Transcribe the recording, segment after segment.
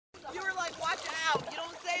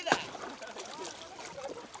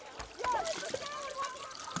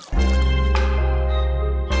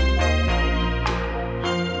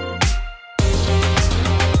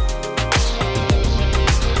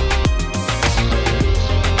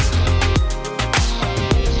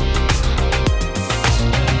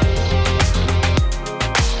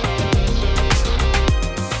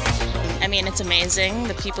amazing.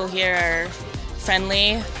 The people here are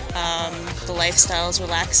friendly. The lifestyle is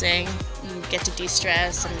relaxing. You get to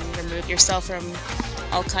de-stress and remove yourself from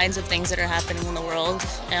all kinds of things that are happening in the world.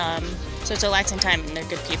 So it's a relaxing time, and they're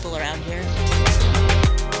good people around here.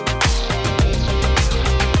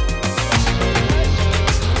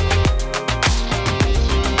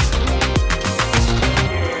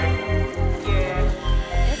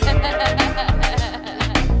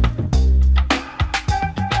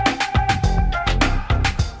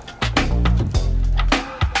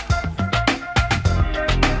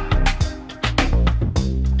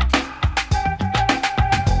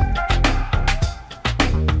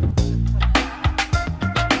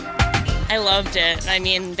 I loved it. I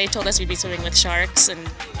mean, they told us we'd be swimming with sharks, and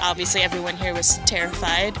obviously everyone here was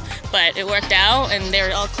terrified, but it worked out, and they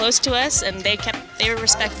were all close to us, and they were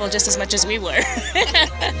respectful just as much as we were.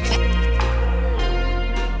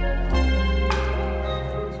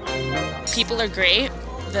 People are great.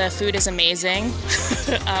 The food is amazing.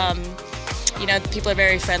 You know, people are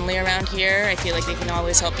very friendly around here. I feel like they can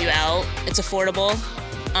always help you out. It's affordable,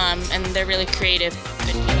 and they're really creative.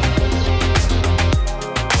 Good people.